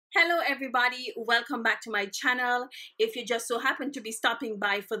Hello everybody, welcome back to my channel. If you just so happen to be stopping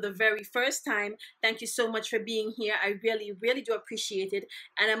by for the very first time, thank you so much for being here. I really do appreciate it,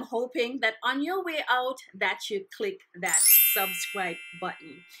 and I'm hoping that on your way out that you click that subscribe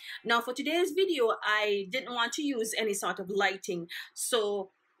button. Now for today's video, I didn't want to use any sort of lighting, so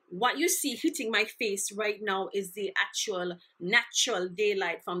what you see hitting my face right now is the actual natural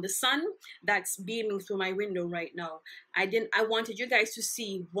daylight from the sun that's beaming through my window right now. I wanted you guys to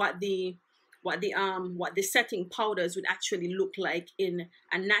see what the setting powders would actually look like in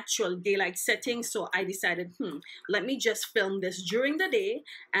a natural daylight setting. So I decided, let me just film this during the day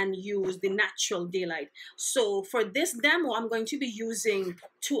and use the natural daylight. So for this demo, I'm going to be using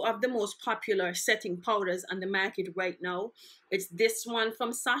two of the most popular setting powders on the market right now. It's this one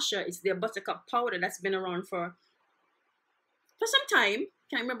from Sacha. It's their Buttercup powder that's been around for some time.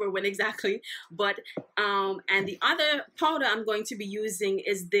 Can't remember when exactly, but and the other powder I'm going to be using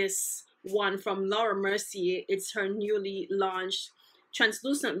is this one from Mercier. It's her newly launched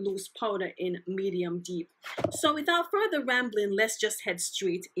translucent loose powder in medium deep. So without further rambling, let's just head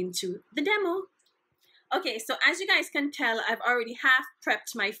straight into the demo. Okay, so as you guys can tell, I've already half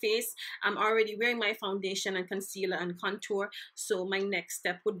prepped my face. I'm already wearing my foundation and concealer and contour. So my next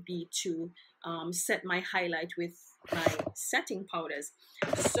step would be to set my highlight with my setting powders.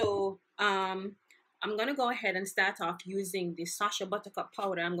 So I'm going to go ahead and start off using the Sacha Buttercup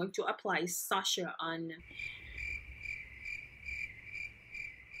powder. I'm going to apply Sacha on...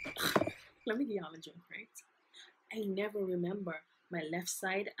 Let me give y'all a joke, right? I never remember my left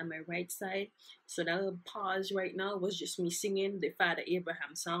side and my right side. So that little pause right now was just me singing the Father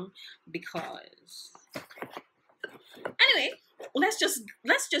Abraham song, because anyway, let's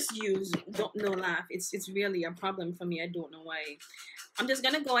just use no laugh. It's really a problem for me. I don't know why. I'm just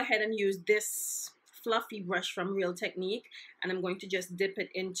gonna go ahead and use this fluffy brush from Real Technique, and I'm going to just dip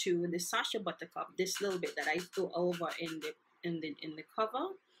it into the Sacha Buttercup, this little bit that I threw over in the cover.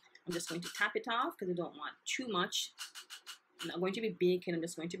 I'm just going to tap it off because I don't want too much. I'm not going to be baking. I'm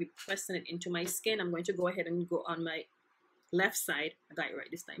just going to be pressing it into my skin. I'm going to go ahead and go on my left side. I got it right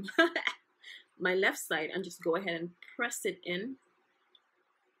this time. My left side, and just go ahead and press it in.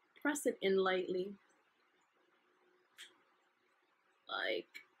 Press it in lightly. Like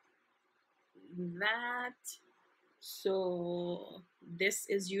that. So this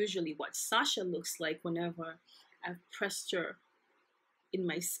is usually what Sacha looks like whenever I've pressed her in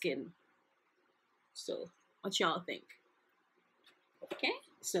my skin. So what y'all think? Okay,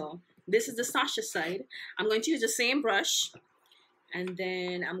 so this is the Sacha side. I'm going to use the same brush, and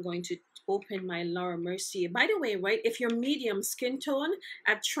then I'm going to open my Mercier. By the way, right, if you're medium skin tone,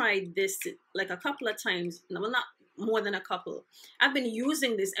 I've tried this like a couple of times. Well, not more than a couple. I've been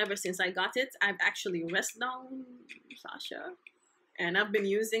using this ever since I got it. I've actually rested down Sacha, and I've been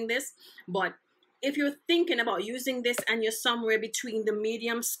using this. But if you're thinking about using this and you're somewhere between the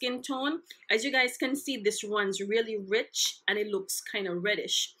medium skin tone, as you guys can see, this runs really rich and it looks kind of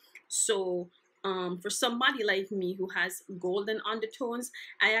reddish. So for somebody like me who has golden undertones,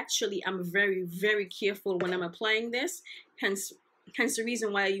 I actually am very careful when I'm applying this. Hence the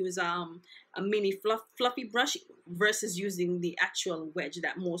reason why I use a mini fluffy brush versus using the actual wedge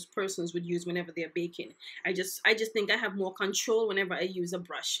that most persons would use whenever they're baking. I just think I have more control whenever I use a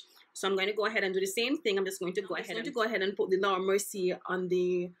brush. So I'm going to go ahead and do the same thing. I'm just going to go ahead and put the Mercier on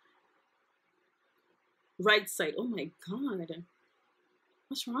the right side. Oh my God.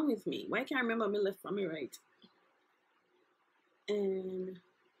 What's wrong with me? Why can't I remember my left from my right? And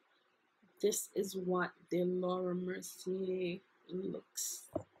this is what the Mercier looks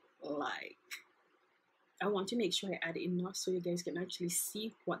like. I want to make sure I add enough so you guys can actually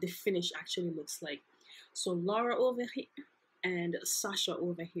see what the finish actually looks like. So Laura over here and Sacha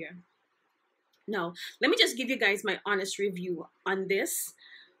over here. Now, let me just give you guys my honest review on this.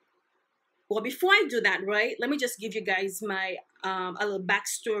 Well, before I do that, right, let me just give you guys my a little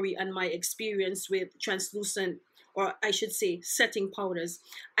backstory on my experience with translucent, or I should say setting powders.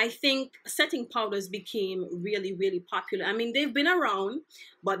 I think setting powders became really popular. I mean, they've been around,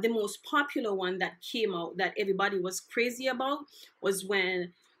 but the most popular one that came out that everybody was crazy about was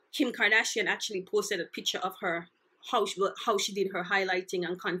when Kim Kardashian actually posted a picture of her how she did her highlighting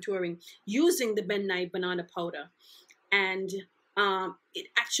and contouring using the Ben Nye banana powder, and it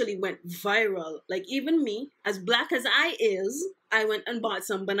actually went viral. Like, even me, as black as I is, I went and bought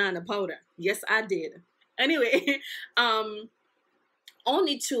some banana powder. Yes, I did. Anyway,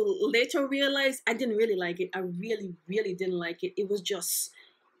 only to later realize I didn't really like it. I really didn't like it. It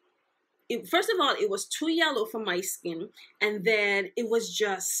first of all, it was too yellow for my skin, and then it was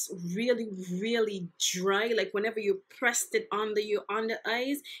just really, really dry. Like whenever you pressed it on the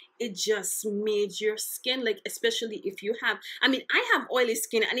eyes, it just made your skin, like, especially if you have, I mean, I have oily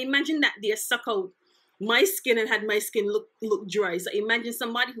skin, and imagine that they suck out my skin and had my skin look dry. So imagine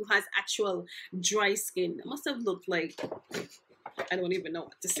somebody who has actual dry skin. It must have looked like, I don't even know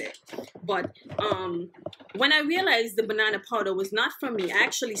what to say. But when I realized the banana powder was not for me, I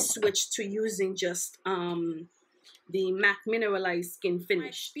actually switched to using just the MAC Mineralized Skin Finish. My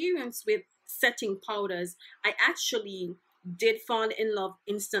experience with setting powders, I actually did fall in love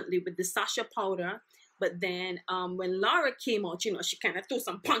instantly with the Sacha powder. But then when Laura came out, you know, she kind of threw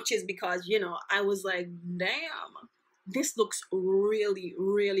some punches because, you know, I was like, damn, this looks really,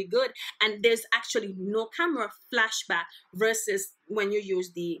 really good. And there's actually no camera flashback versus when you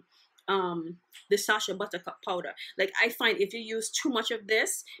use the Sacha Buttercup powder. Like, I find if you use too much of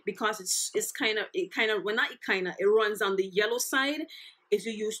this, because it runs on the yellow side. If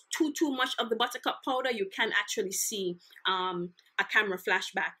you use too much of the Buttercup powder, you can actually see a camera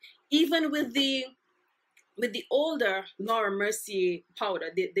flashback. Even with the older Laura Mercier powder,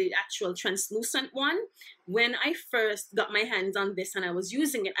 the actual translucent one, when I first got my hands on this and I was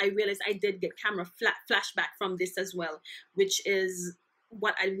using it, I realized I did get camera flashback from this as well, which is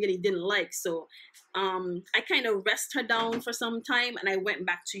what I really didn't like. So I kind of rest her down for some time, and I went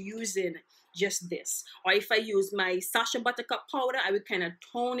back to using just this. Or if I use my Sacha Buttercup powder, I would kind of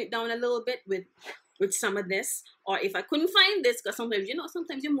tone it down a little bit with some of this. Or if I couldn't find this, because sometimes, you know,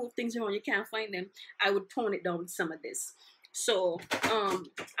 sometimes you move things around, you can't find them, I would tone it down with some of this. So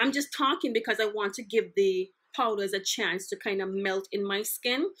I'm just talking because I want to give the powders a chance to kind of melt in my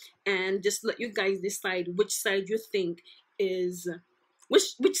skin, and just let you guys decide which side you think is,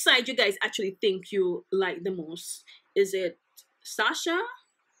 which side you guys actually think you like the most. Is it Sacha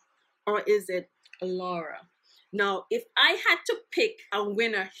or is it Laura? Now, if I had to pick a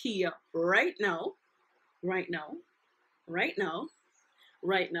winner here right now,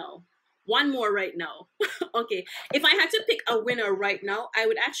 one more right now. Okay, if I had to pick a winner right now, I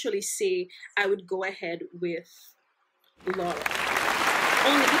would actually say I would go ahead with Laura,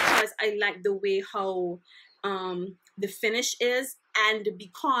 only because I like the way how the finish is, and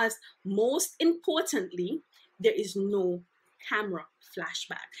because most importantly, there is no camera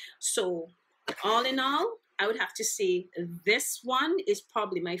flashback. So all in all, I would have to say this one is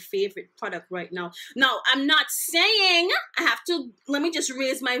probably my favorite product right now. Now, I'm not saying, let me just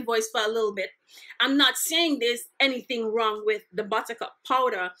raise my voice for a little bit. I'm not saying there's anything wrong with the Buttercup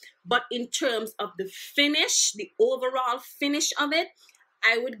powder, but in terms of the finish, the overall finish of it,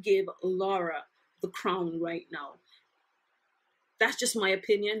 I would give Laura the crown right now. That's just my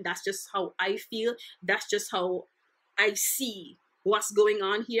opinion. That's just how I feel. That's just how I see what's going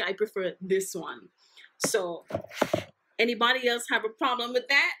on here. I prefer this one. So anybody else have a problem with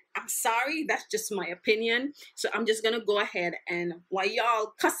that? I'm sorry, that's just my opinion. So I'm just gonna go ahead, and while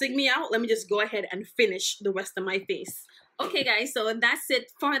y'all cussing me out, let me just go ahead and finish the rest of my face. Okay guys, so that's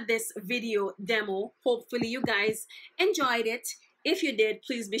it for this video demo. Hopefully you guys enjoyed it. If you did,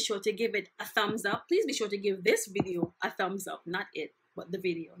 please be sure to give it a thumbs up. Please be sure to give this video a thumbs up, not it, but the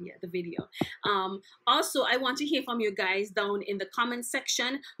video. Yeah, the video. Also, I want to hear from you guys down in the comment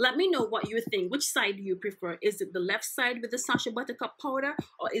section. Let me know what you think. Which side do you prefer? Is it the left side with the Sacha Buttercup powder,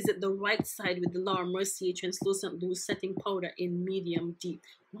 or is it the right side with the Laura Mercier Translucent Loose Setting Powder in Medium Deep?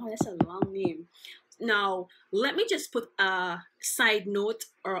 Wow, that's a long name. Now, let me just put a side note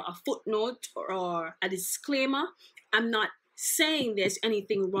or a footnote or a disclaimer. I'm not saying there's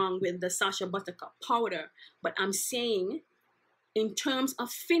anything wrong with the Sacha Buttercup powder, but I'm saying in terms of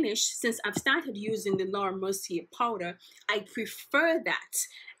finish, since I've started using the Laura Mercier powder, I prefer that.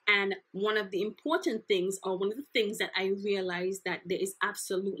 And one of the important things, or one of the things that I realized, that there is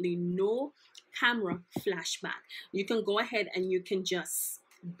absolutely no camera flashback. You can go ahead and you can just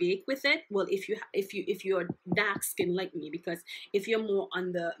bake with it. Well, if you're dark skin like me, because if you're more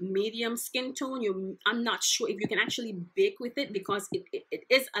on the medium skin tone, I'm not sure if you can actually bake with it, because it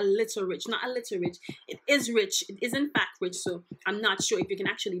is a little rich. Not a little rich, it is rich. It is in fact rich. So I'm not sure if you can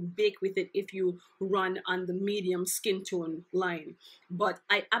actually bake with it if you run on the medium skin tone line. But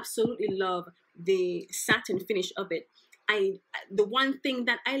I absolutely love the satin finish of it. The one thing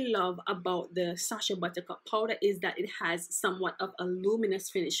that I love about the Sacha Buttercup powder is that it has somewhat of a luminous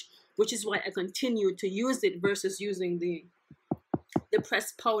finish, which is why I continue to use it versus using the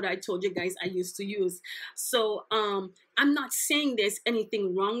pressed powder I told you guys I used to use. So I'm not saying there's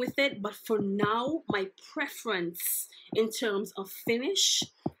anything wrong with it, but for now, my preference in terms of finish,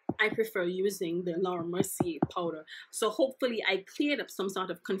 I prefer using the Laura Mercier powder. So hopefully I cleared up some sort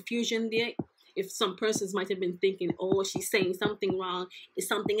of confusion there. If some persons might have been thinking, oh, she's saying something wrong, if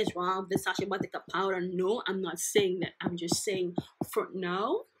something is wrong with the Sacha Buttercup powder. No, I'm not saying that. I'm just saying for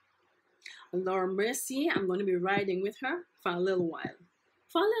now, Laura Mercier, I'm going to be riding with her for a little while.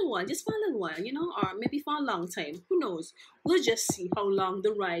 For a little while, just for a little while, you know, or maybe for a long time. Who knows? We'll just see how long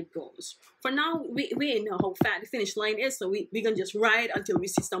the ride goes. For now, we ain't know how far the finish line is, so we can just ride until we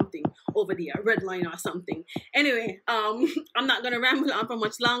see something over there, a red line or something. Anyway, I'm not going to ramble on for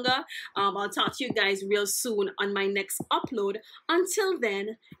much longer. I'll talk to you guys real soon on my next upload. Until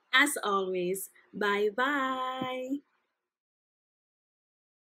then, as always, bye-bye.